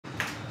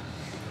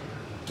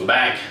We're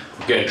back,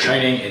 we're going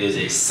training. It is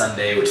a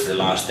Sunday, which is the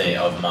last day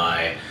of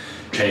my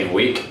training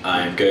week.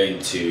 I'm going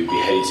to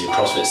be heading to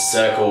CrossFit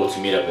Circle to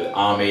meet up with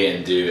Army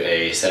and do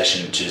a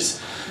session, which is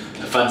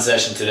a fun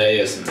session today.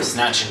 There's some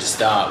snatching to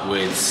start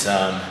with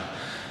some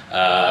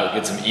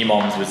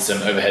EMOMs, with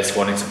some overhead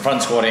squatting, some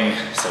front squatting,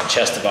 some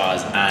chest to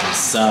bars, and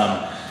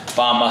some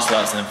bar muscle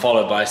ups, and then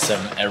followed by some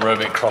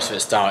aerobic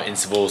CrossFit style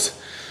intervals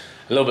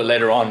a little bit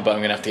later on. But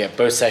I'm gonna have to get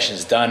both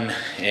sessions done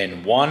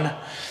in one,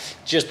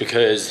 just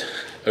because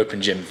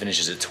open gym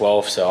finishes at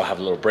 12, so I'll have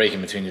a little break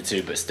in between the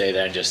two, but stay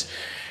there and just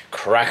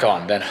crack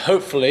on. Then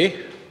hopefully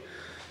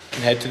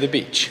can head to the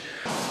beach.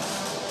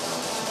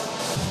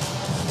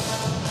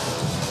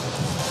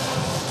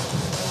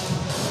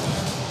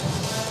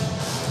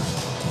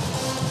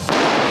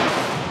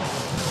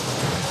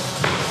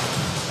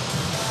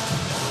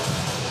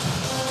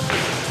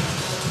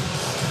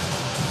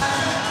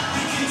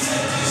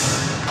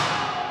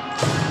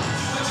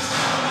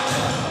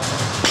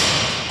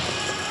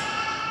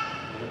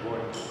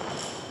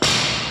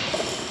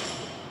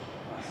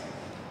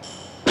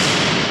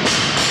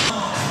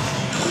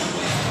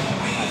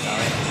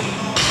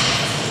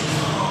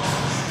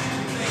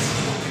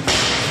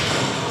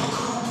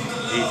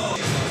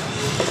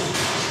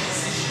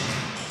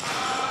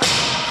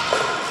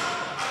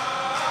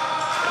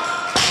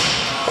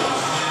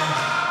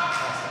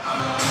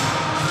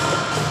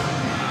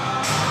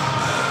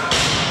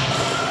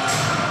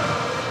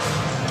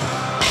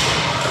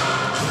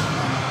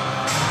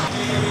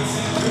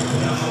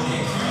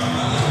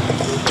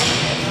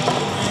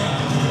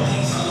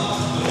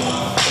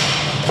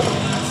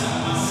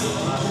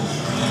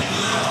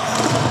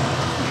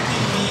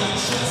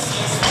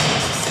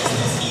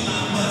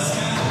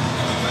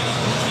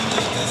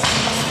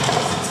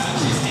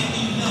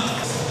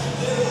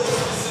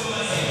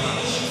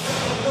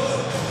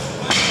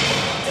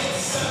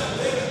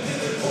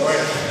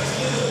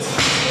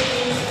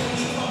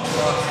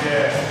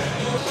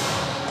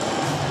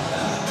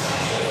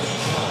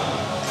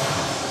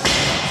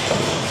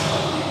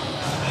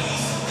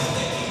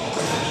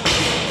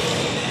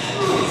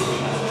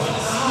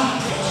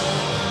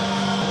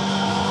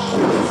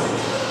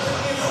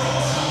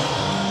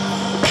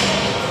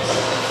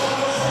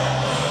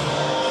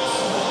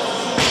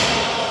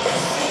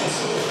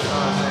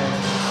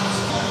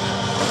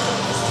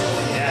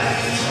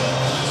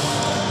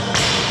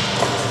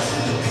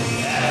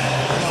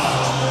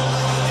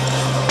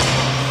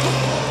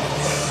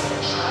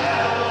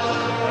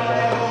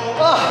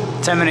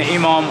 Minute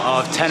EMOM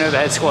of 10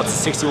 overhead squats at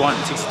 61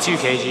 and 62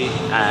 kg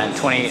and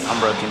 20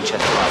 unbroken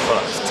chest to bar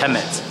pull-ups. 10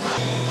 minutes.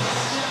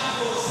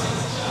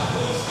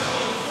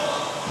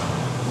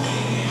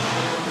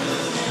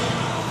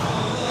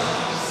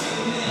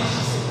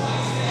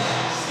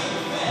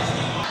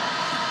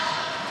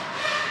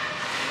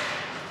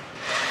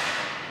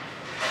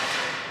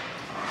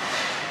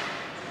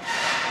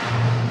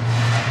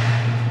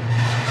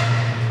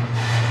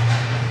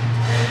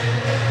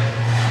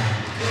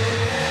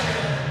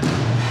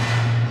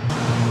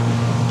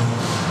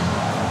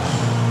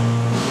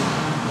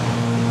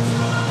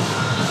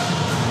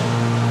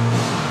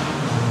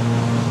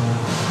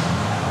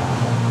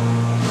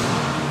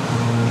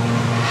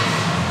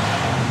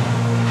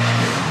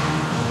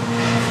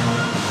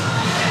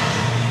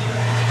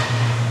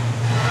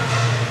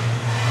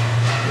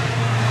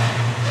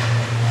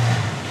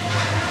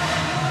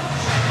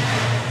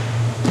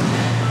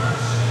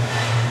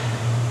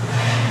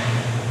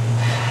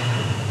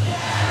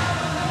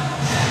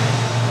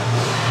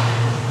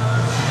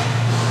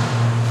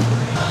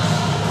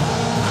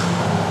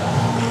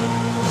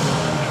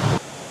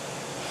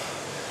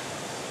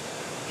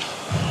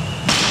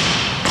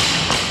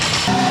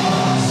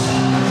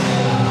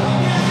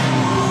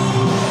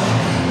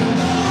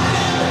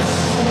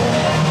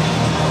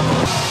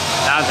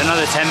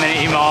 Another 10-minute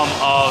EMOM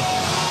of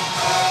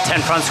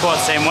 10 front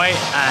squats, same weight,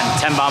 and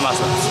 10 bar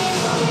muscle-ups.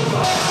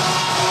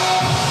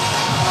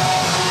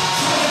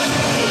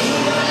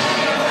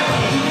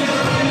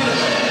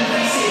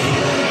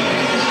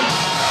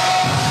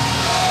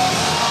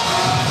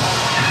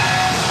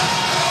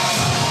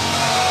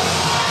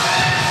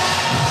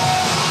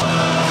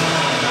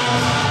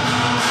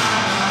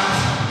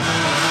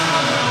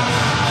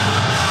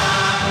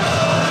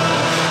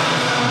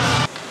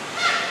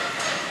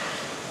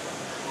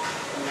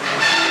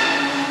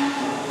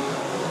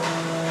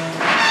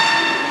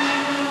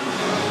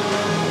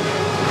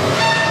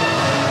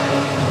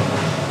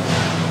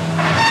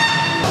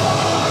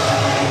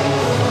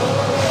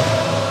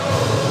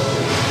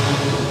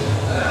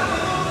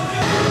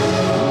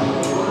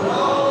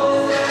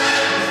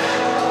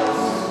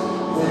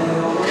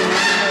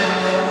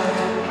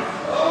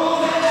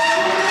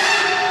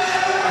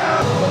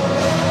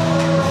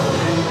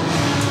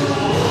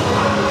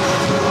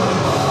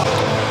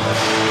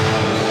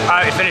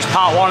 Finished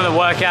part one of the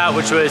workout,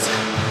 which was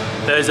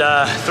those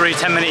 3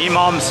 10-minute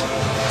EMOMs,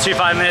 2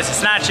 5 minutes of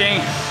snatching,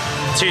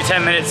 2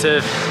 10 minutes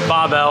of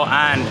barbell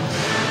and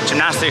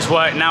gymnastics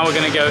work. Now we're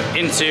gonna go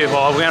into,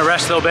 well, we're gonna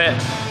rest a little bit,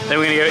 then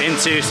we're gonna go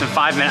into some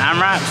 5-minute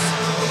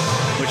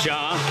AMRAPs, which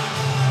are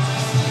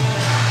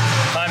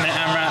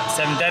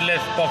 7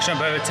 deadlift, box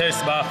jump over toes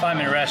to bar,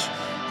 5-minute rest.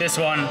 This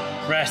one,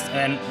 rest,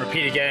 and then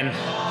repeat again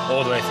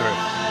all the way through.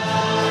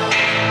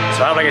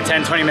 So I have like a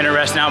 10-20 minute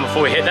rest now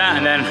before we hit that,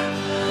 and then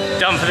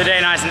done for the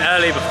day nice and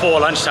early before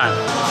lunchtime.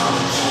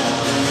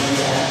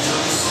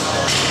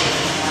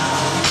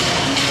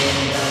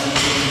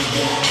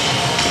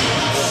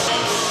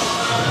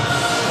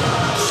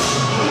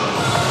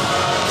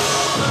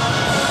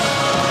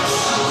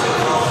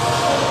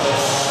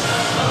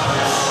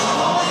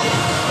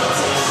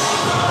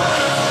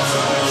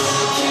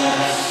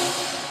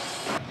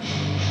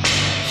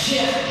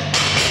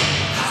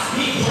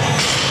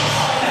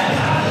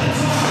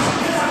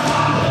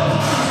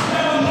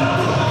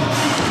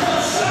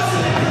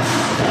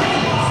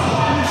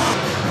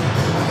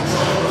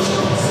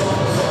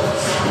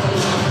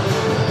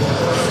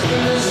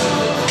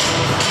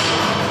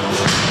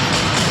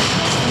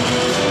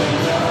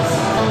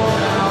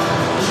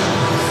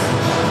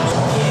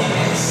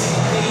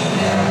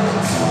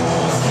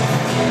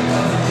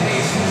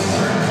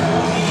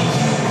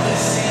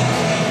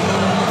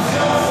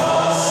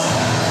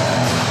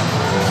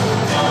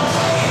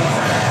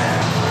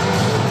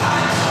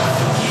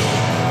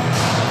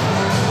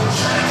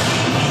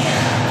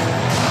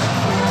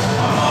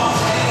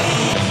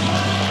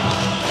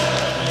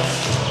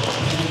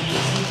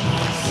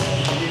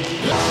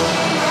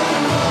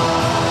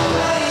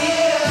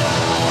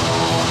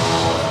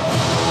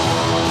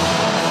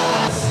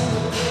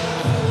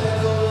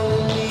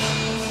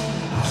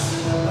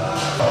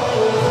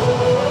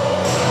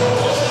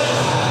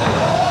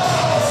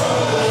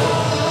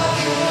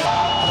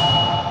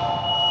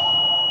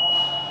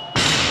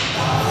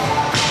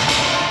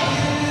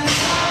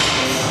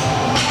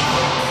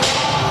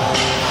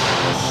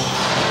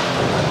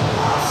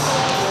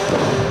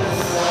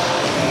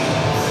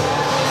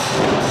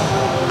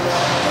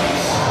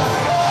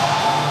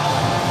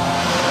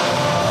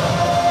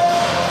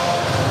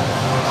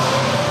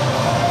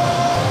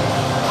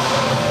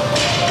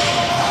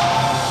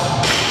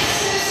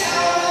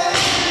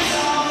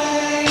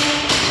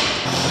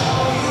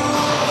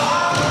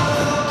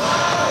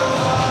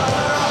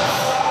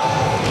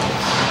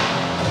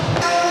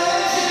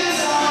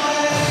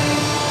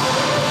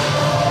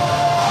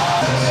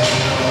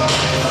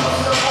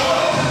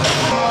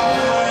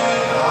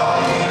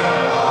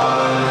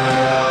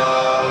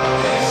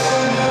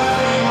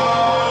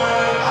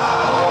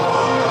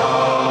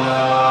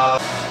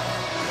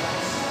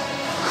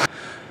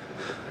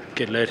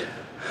 Good load.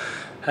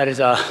 That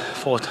is our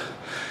 4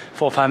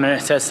 or 5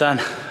 minute sets done.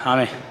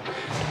 Army.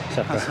 What's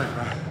up,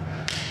 bro?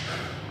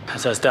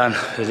 That's us done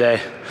for the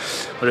day.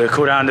 We'll do a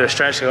cool down, do a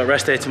stretch. I've got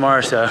rest day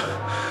tomorrow, so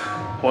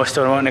I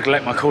still don't want to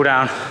neglect my cool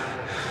down.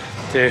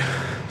 Do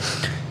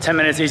 10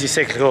 minutes easy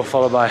cyclical,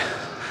 followed by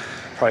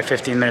probably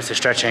 15 minutes of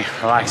stretching,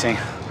 relaxing,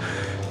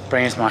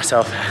 bringing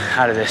myself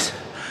out of this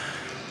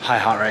high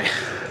heart rate,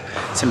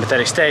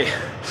 sympathetic state,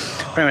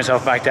 bring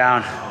myself back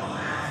down,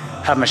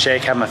 have my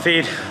shake, have my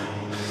feed.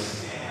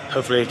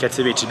 Hopefully get to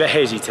the beach. It's a bit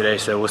hazy today,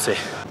 so we'll see.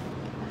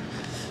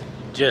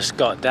 Just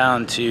got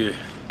down to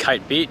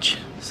Kite Beach,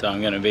 so I'm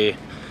gonna meet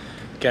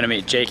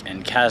Jake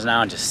and Kaz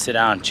now and just sit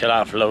down, chill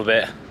out for a little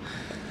bit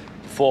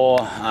before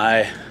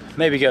I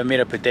maybe go meet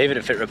up with David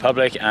at Fit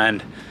Republic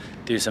and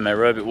do some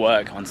aerobic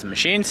work on some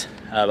machines.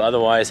 But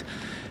otherwise,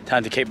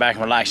 time to kick back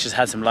and relax. Just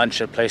had some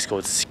lunch at a place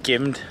called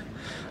Skimmed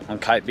on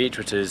Kite Beach,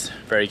 which is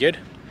very good.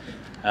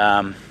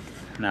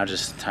 Now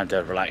just time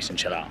to relax and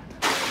chill out.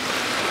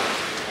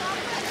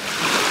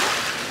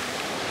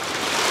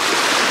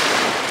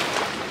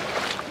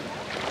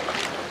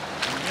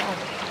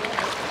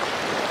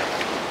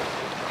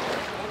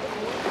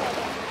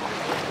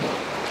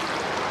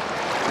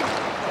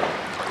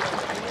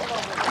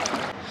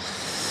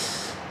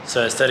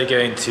 So instead of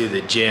going to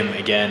the gym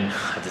again,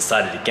 I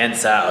decided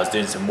against that. I was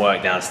doing some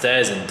work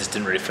downstairs and just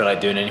didn't really feel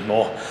like doing it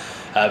anymore.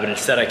 But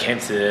instead I came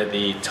to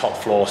the top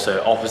floor,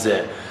 so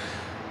opposite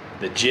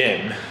the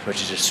gym,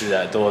 which is just through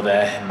that door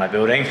there in my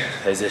building.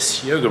 There's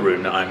this yoga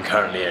room that I'm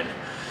currently in.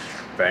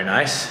 Very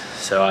nice.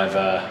 So I've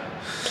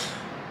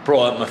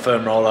brought up my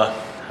foam roller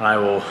and I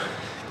will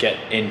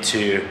get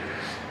into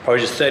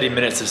probably just 30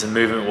 minutes of some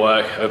movement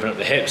work, open up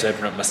the hips,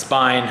 open up my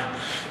spine,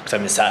 because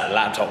I've been sat at a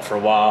laptop for a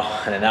while,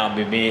 and then that'll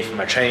be me for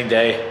my training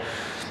day.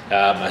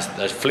 I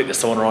flick the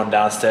sauna on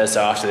downstairs,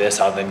 so after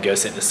this I'll then go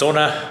sit in the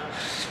sauna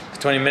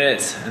for 20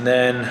 minutes, and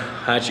then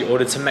I actually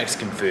ordered some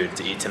Mexican food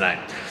to eat tonight.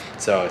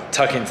 So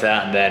tuck into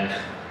that and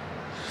then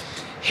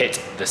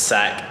hit the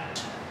sack.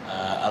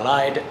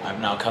 Allied, I've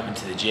now come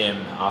into the gym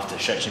after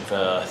stretching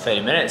for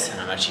 30 minutes,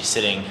 and I'm actually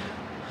sitting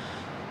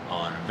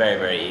on a very,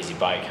 very easy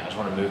bike. I just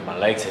want to move my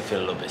legs, they feel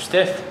a little bit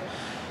stiff.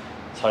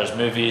 So I just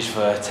move these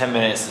for 10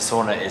 minutes. The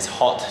sauna is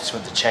hot, just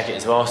want to check it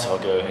as well. So I'll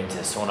go into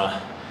the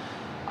sauna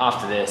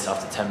after this,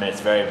 after 10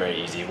 minutes, very,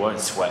 very easy. Won't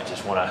sweat,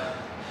 just want to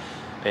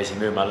basically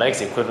move my legs,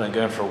 the equivalent of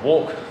going for a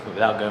walk, but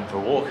without going for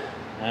a walk.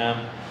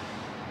 And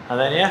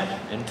then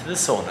yeah, into the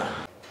sauna.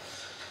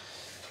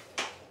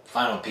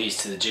 Final piece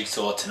to the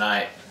jigsaw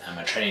tonight and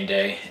my training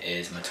day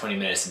is my 20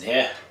 minutes in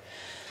here.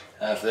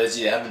 For those of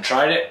you that haven't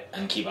tried it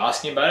and keep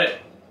asking about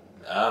it,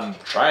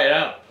 try it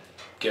out.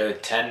 Go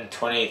 10,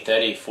 20,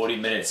 30, 40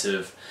 minutes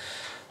of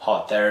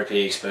hot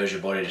therapy, expose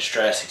your body to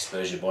stress,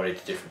 expose your body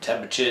to different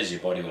temperatures,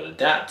 your body will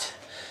adapt,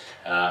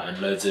 and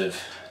loads of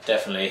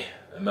definitely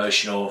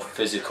emotional,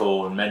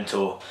 physical, and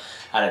mental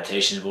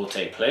adaptations will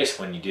take place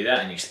when you do that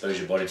and you expose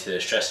your body to the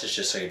stresses,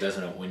 just like it does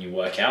when you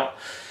work out.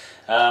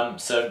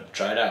 So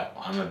try it out.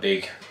 I'm a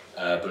big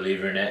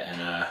believer in it,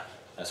 and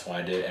that's why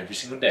I do it every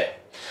single day.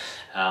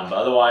 But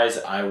otherwise,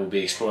 I will be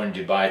exploring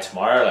Dubai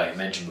tomorrow, like I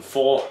mentioned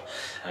before.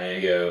 I'm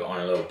going to go on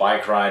a little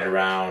bike ride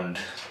around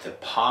the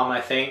Palm, I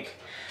think.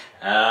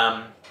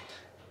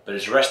 But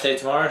it's rest day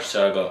tomorrow,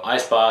 so I've got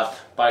ice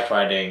bath, bike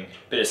riding,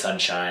 bit of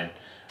sunshine,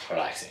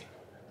 relaxing.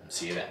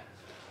 See you then.